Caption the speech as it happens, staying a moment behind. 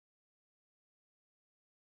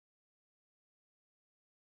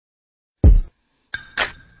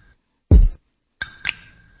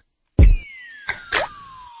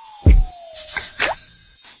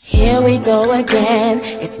Here we go again,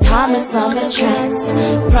 it's Thomas on the tracks.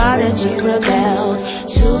 Prodigy rebelled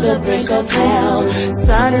to the brink of hell.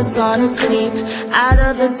 Sun is gonna sleep, out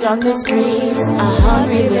of the darkness breathes a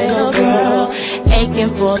hungry little girl,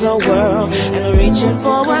 aching for the world and reaching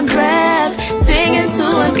for one breath, singing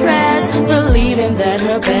to impress, believing that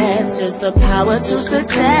her best is the power to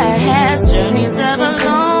success. Journeys ever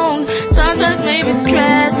long, sometimes maybe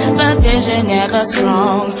stress, but vision ever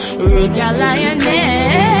strong. Root got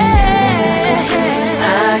lioness.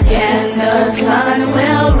 Again the sun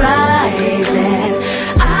will rise and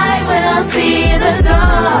I will see the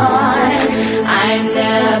dawn. I've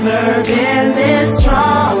never been this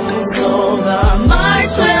strong, so the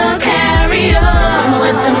march will carry on.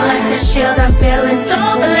 Wisdom like a shield, I'm feeling so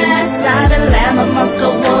blessed. I've been lamb amongst the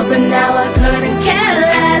wolves and now I couldn't care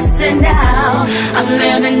less. And now I'm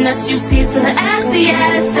living as you see, so the S, the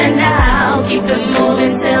S. And now keep it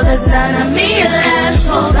moving till there's none of me left.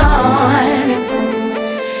 Hold on.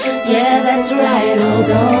 Yeah, that's right,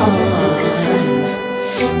 hold on.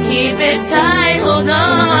 Keep it tight, hold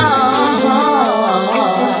on.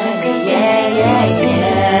 Yeah, yeah,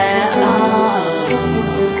 yeah.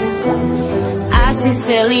 I see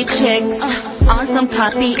silly chicks on some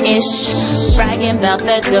copy-ish, bragging about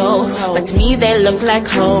their dough, but to me they look like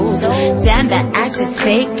hoes. Damn, that ass is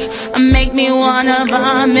fake, make me wanna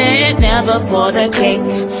vomit. Never for the cake,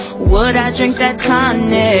 would I drink that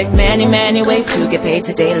tonic? Many, many ways to get paid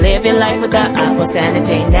today. Live your life without apple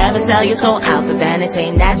sanity. Never sell your soul out for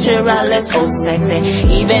vanity. Natural, let's hold sexy.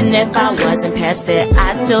 Even if I wasn't Pepsi,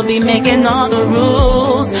 I'd still be making all the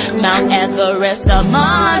rules. Mount Everest, I'm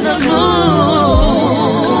on the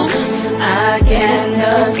move. Again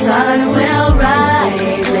the sun will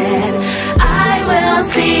rise and I will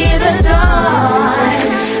see the dawn.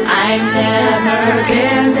 I've never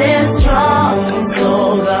been this strong, so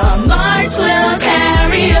the march will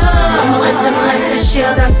carry on. Wisdom like a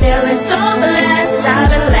shield, I'm feeling so blessed. I've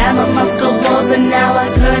been lamb amongst the wolves and now I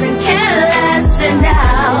couldn't care less. And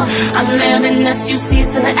now I'm living as you see,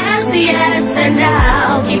 so the S, the S. And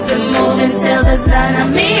now keep it moving till there's none of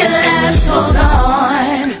me left. Hold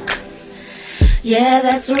on. Yeah,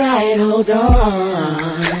 that's right, hold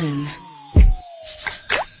on.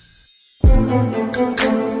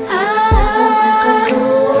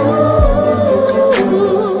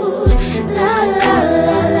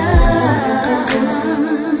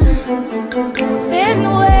 Been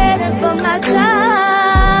waiting for my time.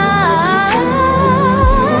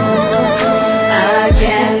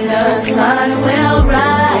 Again the sun will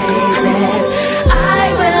rise and I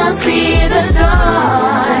will see the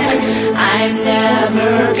dawn. I've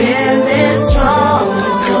never been this strong,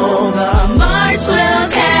 so the march will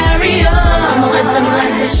carry on. Wisdom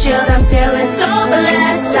like a shield, I'm feeling so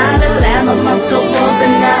blessed. I've been lamb amongst the wolves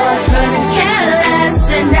and now I couldn't care less.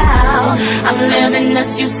 And now I'm living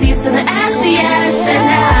as you see, so the S, the S. And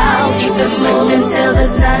now keep it moving till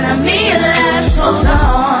there's none of me left. Hold on.